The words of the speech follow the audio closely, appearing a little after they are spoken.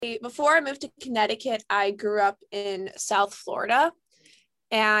Before I moved to Connecticut, I grew up in South Florida,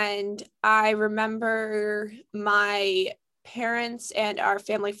 and I remember my parents and our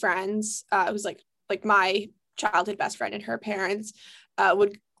family friends. It was like my childhood best friend and her parents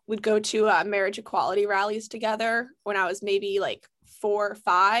would go to marriage equality rallies together when I was maybe like 4 or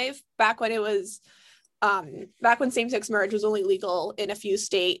 5, back when same-sex marriage was only legal in a few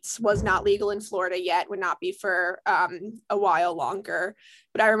states, was not legal in Florida yet, would not be for a while longer.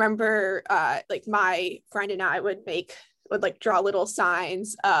 But I remember like my friend and I would like draw little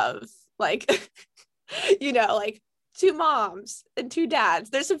signs of like like two moms and two dads.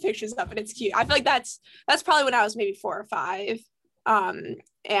 There's some pictures of it. It's cute. I feel like that's probably when I was maybe 4 or 5.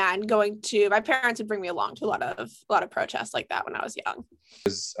 And going to my parents would bring me along to a lot of protests like that when I was young.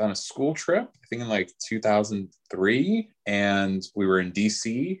 On a school trip, I think in like 2003, and we were in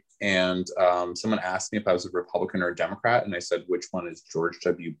DC, and someone asked me if I was a Republican or a Democrat, and I said, which one is George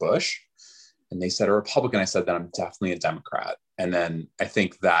W. Bush? And they said a Republican. I said that I'm definitely a Democrat. And then I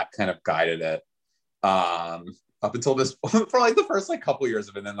think that kind of guided it up until this for like the first like couple of years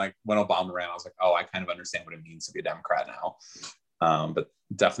of it. And then like when Obama ran, I was like, oh, I kind of understand what it means to be a Democrat now. But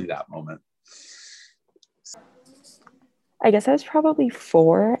definitely that moment. I guess I was probably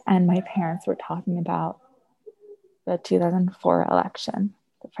 4, and my parents were talking about the 2004 election,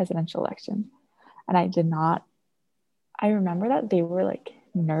 the presidential election. And I remember that they were like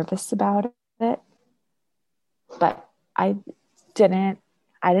nervous about it, but I didn't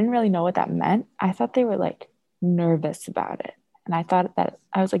really know what that meant. I thought they were like nervous about it. And I thought that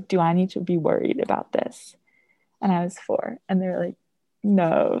I was like, do I need to be worried about this? And I was 4, and they were like,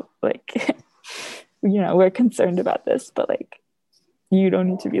 no, like, we're concerned about this, but like, you don't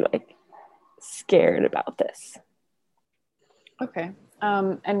need to be like scared about this. Okay.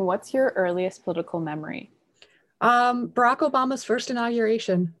 And what's your earliest political memory? Barack Obama's first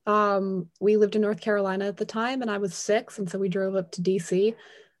inauguration. We lived in North Carolina at the time, and I was 6, and so we drove up to DC.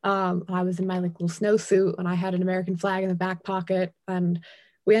 I was in my like little snowsuit, and I had an American flag in the back pocket, and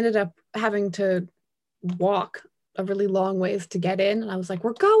we ended up having to walk a really long ways to get in. And I was like,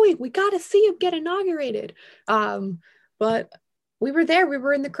 we got to see him get inaugurated. But we were there. We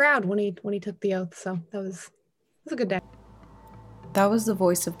were in the crowd when he took the oath. So it was a good day. That was the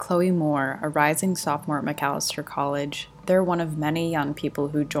voice of Chloe Moore, a rising sophomore at Macalester College. They're one of many young people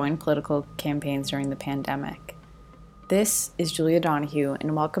who joined political campaigns during the pandemic. This is Julia Donahue,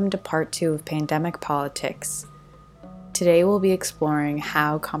 and welcome to part 2 of Pandemic Politics. Today we'll be exploring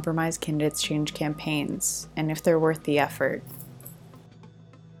how compromised candidates change campaigns, and if they're worth the effort.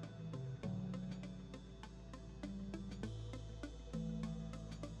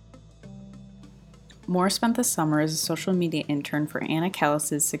 Moore spent the summer as a social media intern for Anna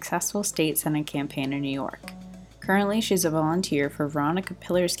Kellis's successful state senate campaign in New York. Currently, she's a volunteer for Veronica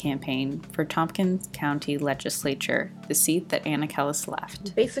Pillar's campaign for Tompkins County Legislature, the seat that Anna Kellis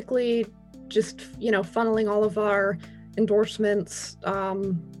left. Basically, just, funneling all of our endorsements,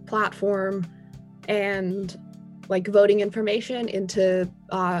 platform, and like voting information into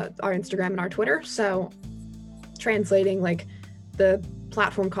our Instagram and our Twitter. So translating like the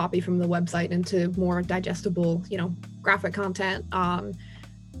platform copy from the website into more digestible, graphic content.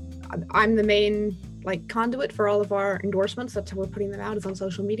 I'm the main like conduit for all of our endorsements. That's how we're putting them out, is on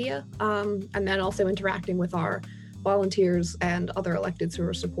social media. And then also interacting with our volunteers and other electeds who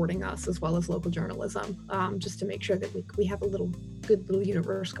are supporting us, as well as local journalism, just to make sure that we have a good little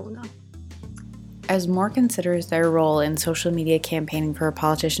universe going on. As Moore considers their role in social media campaigning for a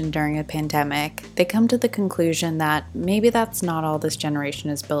politician during a pandemic, they come to the conclusion that maybe that's not all this generation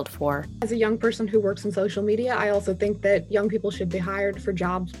is built for. As a young person who works in social media, I also think that young people should be hired for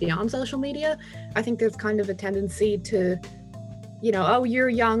jobs beyond social media. I think there's kind of a tendency to, oh, you're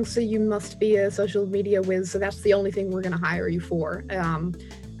young, so you must be a social media whiz, so that's the only thing we're going to hire you for,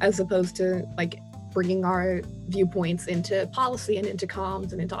 as opposed to like bringing our viewpoints into policy and into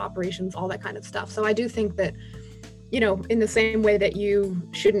comms and into operations, all that kind of stuff. So I do think that, in the same way that you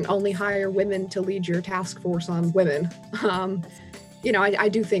shouldn't only hire women to lead your task force on women, I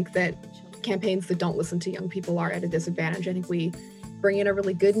do think that campaigns that don't listen to young people are at a disadvantage. I think we bring in a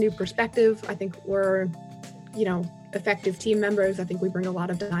really good new perspective. I think we're, effective team members. I think we bring a lot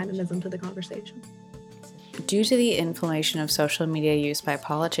of dynamism to the conversation. Due to the inflammation of social media use by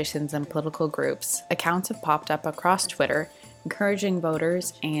politicians and political groups, accounts have popped up across Twitter encouraging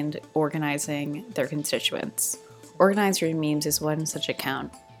voters and organizing their constituents. Organize Your Memes is one such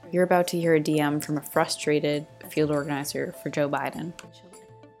account. You're about to hear a DM from a frustrated field organizer for Joe Biden.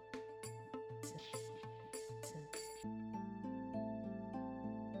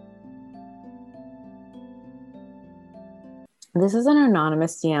 This is an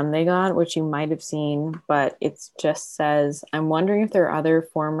anonymous DM they got, which you might have seen, but it just says, I'm wondering if there are other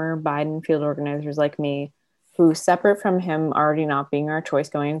former Biden field organizers like me who, separate from him already not being our choice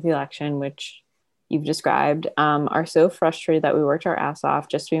going into the election, which you've described, are so frustrated that we worked our ass off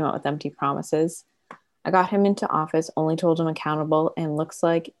just to be met with empty promises. I got him into office, only told him accountable, and looks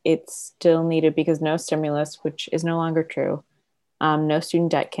like it's still needed because no stimulus, which is no longer true, no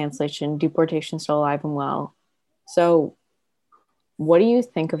student debt cancellation, deportation still alive and well. So what do you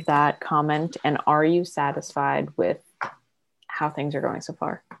think of that comment, and are you satisfied with how things are going so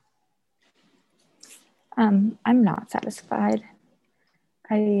far? I'm not satisfied.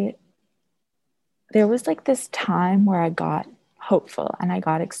 There was like this time where I got hopeful and I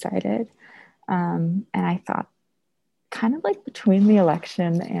got excited. And I thought, kind of like between the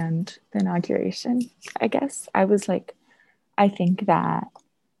election and the inauguration, I guess, I was like, I think that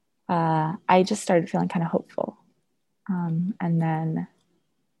I just started feeling kind of hopeful. And then,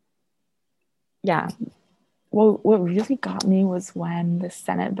 yeah, what really got me was when the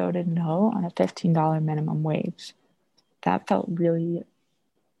Senate voted no on a $15 minimum wage. That felt really,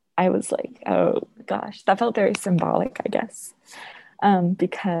 I was like, oh gosh, that felt very symbolic, I guess,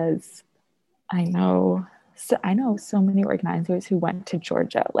 because I know so many organizers who went to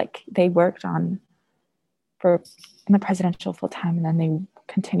Georgia, like they worked in the presidential full time, and then they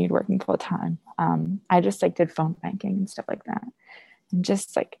continued working full time. I just like did phone banking and stuff like that, and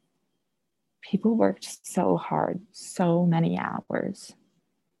just like people worked so hard, so many hours,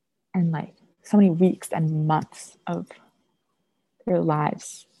 and like so many weeks and months of their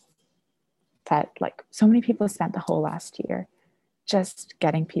lives, that like so many people spent the whole last year just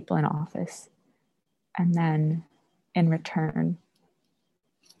getting people in office. And then in return,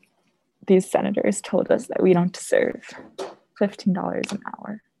 these senators told us that we don't deserve $15 an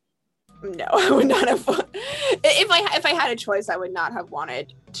hour. No, I would not have. If I had a choice, I would not have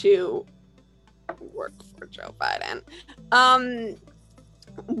wanted to work for Joe Biden.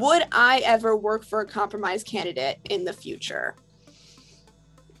 Would I ever work for a compromise candidate in the future?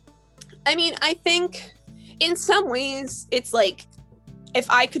 I mean, I think in some ways it's like,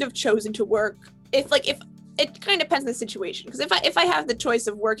 if I could have chosen to work, if it kind of depends on the situation, because if I have the choice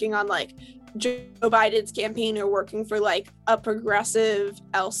of working on like Joe Biden's campaign or working for like a progressive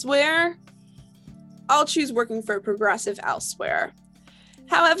elsewhere, I'll choose working for a progressive elsewhere.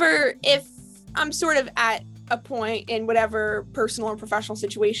 However, if I'm sort of at a point in whatever personal or professional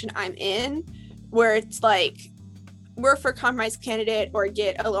situation I'm in where it's like work for a compromise candidate or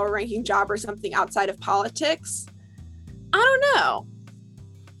get a lower ranking job or something outside of politics, I don't know.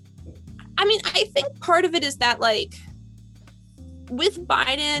 I mean, I think part of it is that, like, with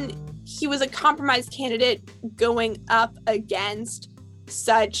Biden, he was a compromise candidate going up against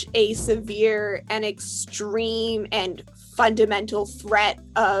such a severe and extreme and fundamental threat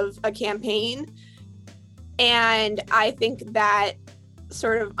of a campaign. And I think that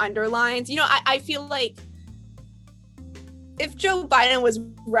sort of underlines, I feel like if Joe Biden was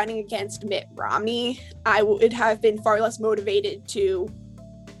running against Mitt Romney, I would have been far less motivated to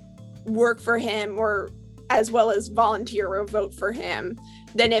work for him or as well as volunteer or vote for him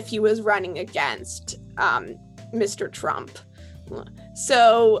than if he was running against Mr. Trump.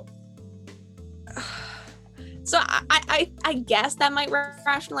 So I guess that might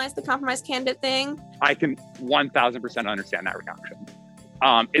rationalize the compromise candidate thing. I can 1000% understand that reaction.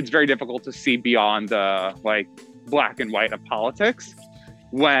 It's very difficult to see beyond the like black and white of politics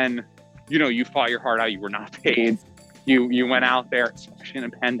when, you fought your heart out, you were not paid. You went out there, especially in a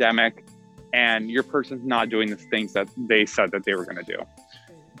pandemic, and your person's not doing the things that they said that they were going to do.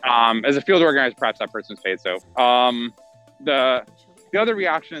 As a field organizer, perhaps that person's paid. So the other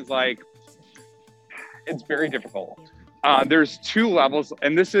reaction is like, it's very difficult. There's two levels,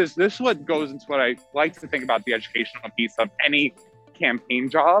 and this is what goes into what I like to think about the educational piece of any campaign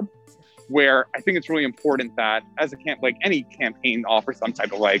job, where I think it's really important that as any campaign offers some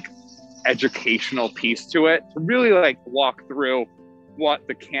type of like educational piece to it, to really like walk through what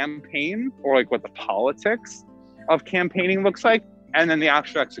the campaign or like what the politics of campaigning looks like, and then the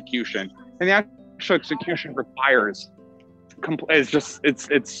actual execution. And the actual execution requires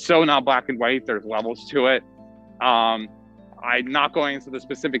it's so not black and white. There's levels to it. I'm not going into the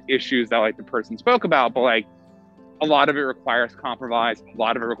specific issues that like the person spoke about, but like a lot of it requires compromise. A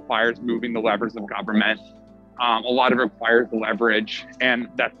lot of it requires moving the levers of government. A lot of it requires leverage, and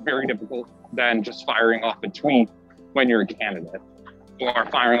that's very difficult than just firing off a tweet when you're a candidate or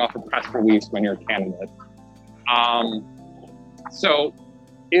firing off a press release when you're a candidate. So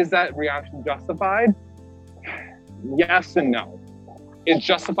is that reaction justified? Yes and no. It's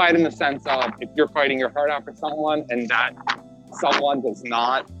justified in the sense of if you're fighting your heart out for someone and that someone does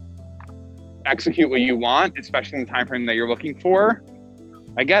not execute what you want, especially in the time frame that you're looking for,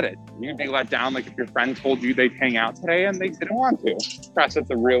 I get it. You'd be let down. Like if your friend told you they'd hang out today and they didn't want to. Perhaps it's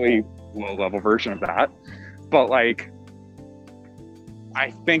a really low level version of that. But like,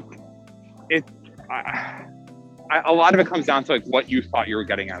 I think a lot of it comes down to like what you thought you were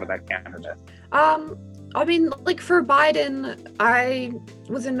getting out of that candidate. I mean, like for Biden, I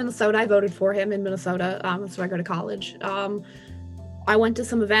was in Minnesota. I voted for him in Minnesota. That's where I go to college. I went to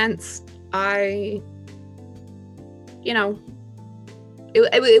some events. It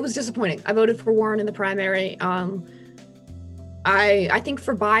was disappointing. I voted for Warren in the primary. I think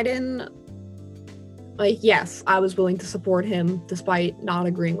for Biden, like, yes, I was willing to support him despite not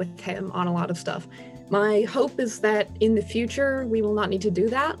agreeing with him on a lot of stuff. My hope is that in the future, we will not need to do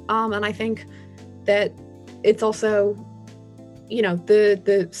that. And I think that it's also,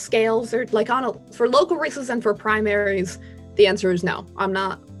 the scales are like for local races and for primaries, the answer is no. I'm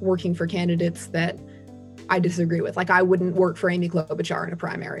not working for candidates that I disagree with. Like, I wouldn't work for Amy Klobuchar in a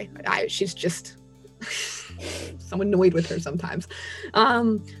primary. She's just so annoyed with her sometimes.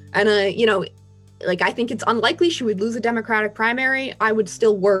 I think it's unlikely she would lose a Democratic primary. I would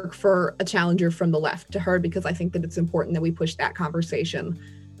still work for a challenger from the left to her because I think that it's important that we push that conversation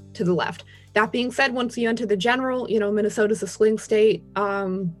to the left. That being said, once you enter the general, Minnesota's a swing state.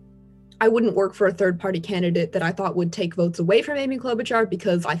 I wouldn't work for a third-party candidate that I thought would take votes away from Amy Klobuchar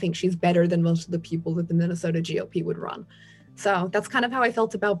because I think she's better than most of the people that the Minnesota GOP would run. So that's kind of how I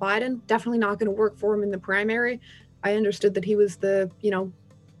felt about Biden. Definitely not going to work for him in the primary. I understood that he was the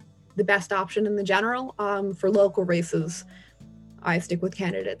best option in the general. For local races, I stick with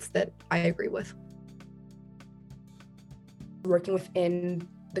candidates that I agree with. Working within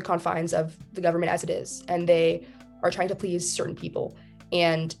the confines of the government as it is, and they are trying to please certain people.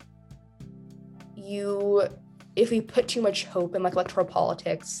 And if we put too much hope in like electoral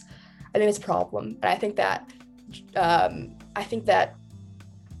politics, I think it's a problem. And I think that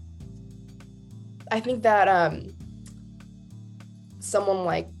someone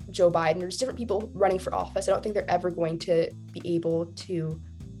like Joe Biden, there's different people running for office. I don't think they're ever going to be able to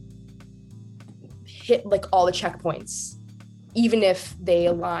hit like all the checkpoints, even if they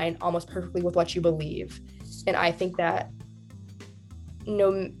align almost perfectly with what you believe. And I think that I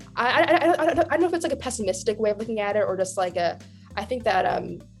don't know if it's like a pessimistic way of looking at it or just like I think that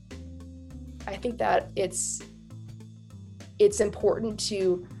it's important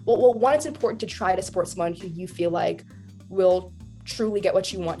to, one, it's important to try to support someone who you feel like will truly get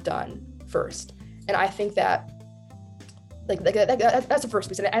what you want done first. And I think that that's the first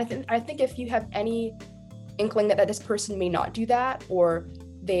piece. And I think if you have any inkling that this person may not do that, or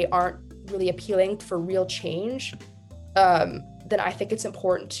they aren't really appealing for real change, then I think it's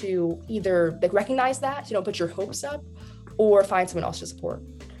important to either like recognize that, so don't put your hopes up, or find someone else to support.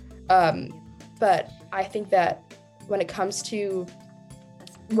 But I think that when it comes to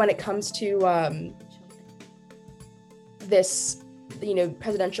this,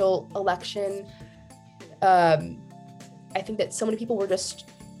 presidential election, I think that so many people were just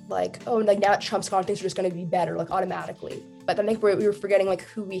like, oh, like now that Trump's gone, things are just going to be better, like automatically. But I think we were forgetting like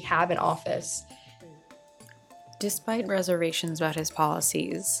who we have in office. Despite reservations about his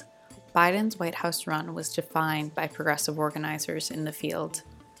policies, Biden's White House run was defined by progressive organizers in the field.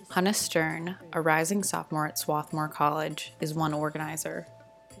 Hannah Stern, a rising sophomore at Swarthmore College, is one organizer.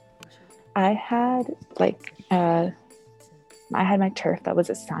 I had my turf that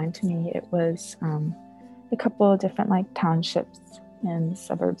was assigned to me. It was a couple of different townships in the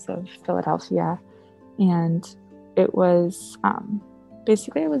suburbs of Philadelphia, and it was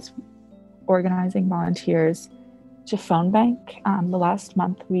basically I was organizing volunteers to phone bank. The last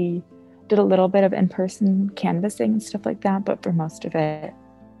month we did a little bit of in-person canvassing and stuff like that, but for most of it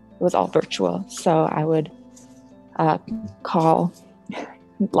was all virtual. So I would call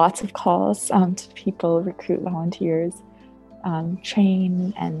lots of calls to people, recruit volunteers,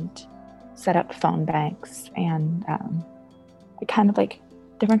 train and set up phone banks, and kind of like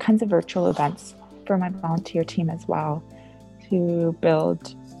different kinds of virtual events for my volunteer team as well to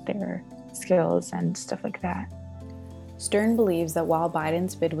build their skills and stuff like that. Stern believes that while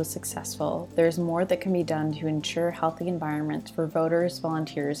Biden's bid was successful, there's more that can be done to ensure healthy environments for voters,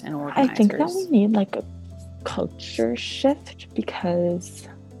 volunteers, and organizers. I think that we need a culture shift because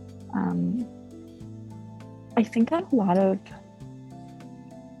I think that a lot of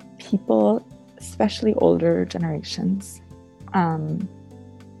people, especially older generations,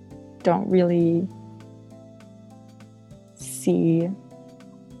 don't really see,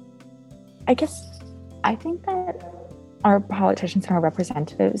 I think that our politicians and our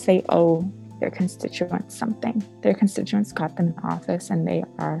representatives, they owe their constituents something. Their constituents got them in office, and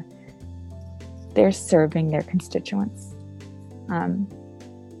they're serving their constituents.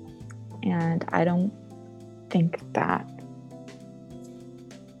 And I don't think that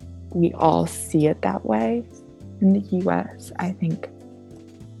we all see it that way in the US. I think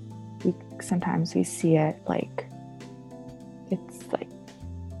sometimes we see it like, it's like,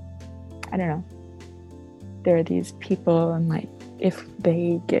 I don't know, there are these people, and like, if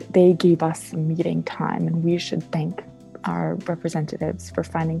they gave us some meeting time, and we should thank our representatives for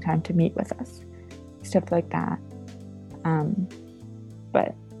finding time to meet with us, stuff like that.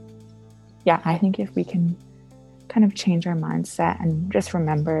 But yeah, I think if we can kind of change our mindset and just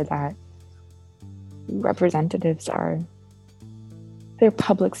remember that representatives they're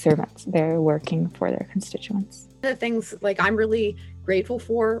public servants. They're working for their constituents. The things like I'm really grateful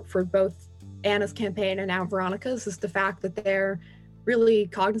for both Anna's campaign and now Veronica's is the fact that they're really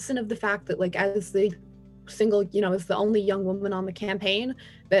cognizant of the fact that, like, as the single, as the only young woman on the campaign,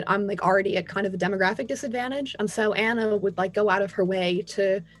 that I'm like already at kind of a demographic disadvantage. And so Anna would like go out of her way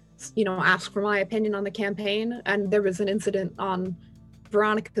to, ask for my opinion on the campaign. And there was an incident on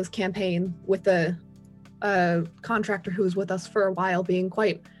Veronica's campaign with a contractor who was with us for a while being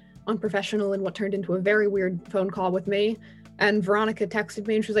quite unprofessional in what turned into a very weird phone call with me. And Veronica texted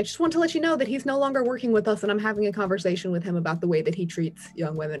me and she was like, just want to let you know that he's no longer working with us, and I'm having a conversation with him about the way that he treats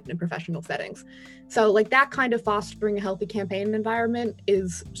young women in professional settings. So like that kind of fostering a healthy campaign environment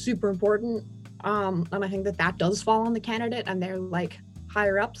is super important. And I think that does fall on the candidate and their like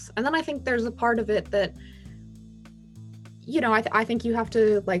higher ups. And then I think there's a part of it that, I think you have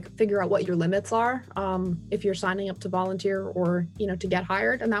to like figure out what your limits are if you're signing up to volunteer or, to get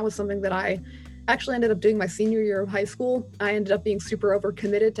hired. And that was something that I actually ended up doing my senior year of high school. I ended up being super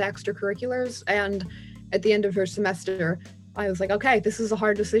overcommitted to extracurriculars. And at the end of her semester, I was like, okay, this is a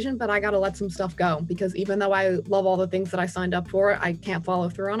hard decision, but I got to let some stuff go, because even though I love all the things that I signed up for, I can't follow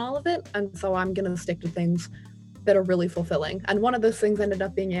through on all of it. And so I'm going to stick to things that are really fulfilling. And one of those things ended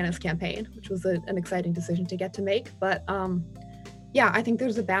up being Anna's campaign, which was an exciting decision to get to make. But I think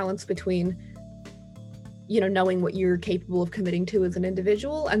there's a balance between knowing what you're capable of committing to as an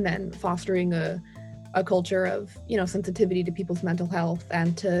individual, and then fostering a culture of, sensitivity to people's mental health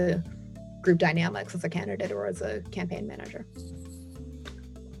and to group dynamics as a candidate or as a campaign manager.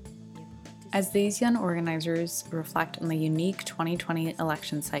 As these young organizers reflect on the unique 2020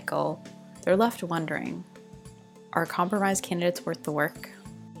 election cycle, they're left wondering, are compromise candidates worth the work?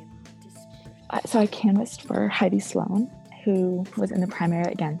 So I canvassed for Heidi Sloan, who was in the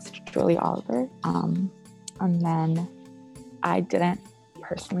primary against Julie Oliver. And then I didn't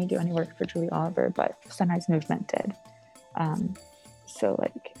personally do any work for Julie Oliver, but Sunrise Movement did. So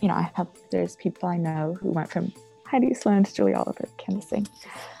there's people I know who went from Heidi Sloan to Julie Oliver canvassing.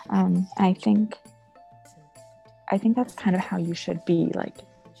 I think that's kind of how you should be. Like,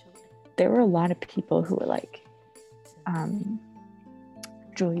 there were a lot of people who were like,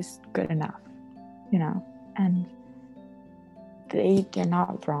 Julie's good enough, and they're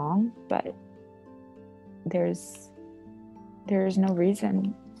not wrong, but there's no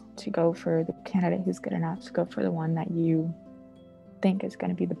reason to go for the candidate who's good enough, to go for the one that you think is going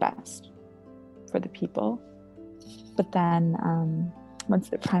to be the best for the people. But then once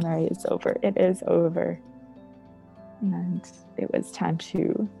the primary is over, it is over, and it was time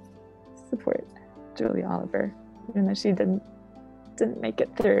to support Julie Oliver, even though she didn't make it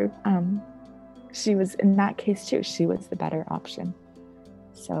through. She was, in that case too, she was the better option.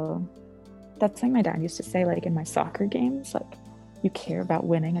 So that's like my dad used to say, like in my soccer games, like you care about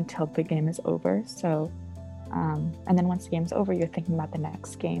winning until the game is over. So, and then once the game's over, you're thinking about the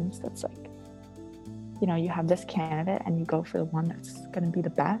next game. So it's like, you have this candidate and you go for the one that's going to be the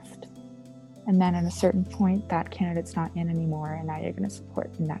best. And then at a certain point, that candidate's not in anymore. And now you're going to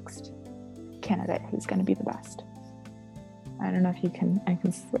support the next candidate who's going to be the best. I don't know if I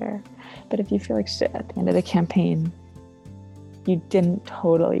can swear, but if you feel like shit at the end of the campaign, you didn't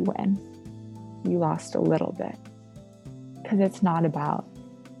totally win. You lost a little bit, because it's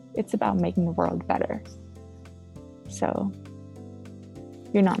about making the world better. So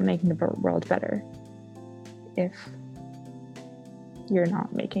you're not making the world better if you're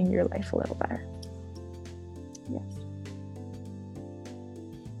not making your life a little better. Yes.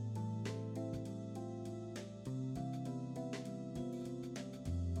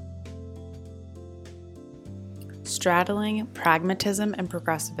 Straddling pragmatism and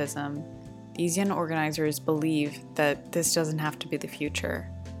progressivism, these young organizers believe that this doesn't have to be the future.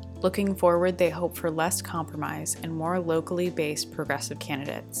 Looking forward, they hope for less compromise and more locally based progressive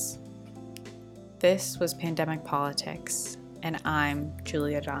candidates. This was Pandemic Politics, and I'm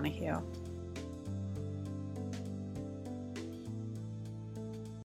Julia Donahue.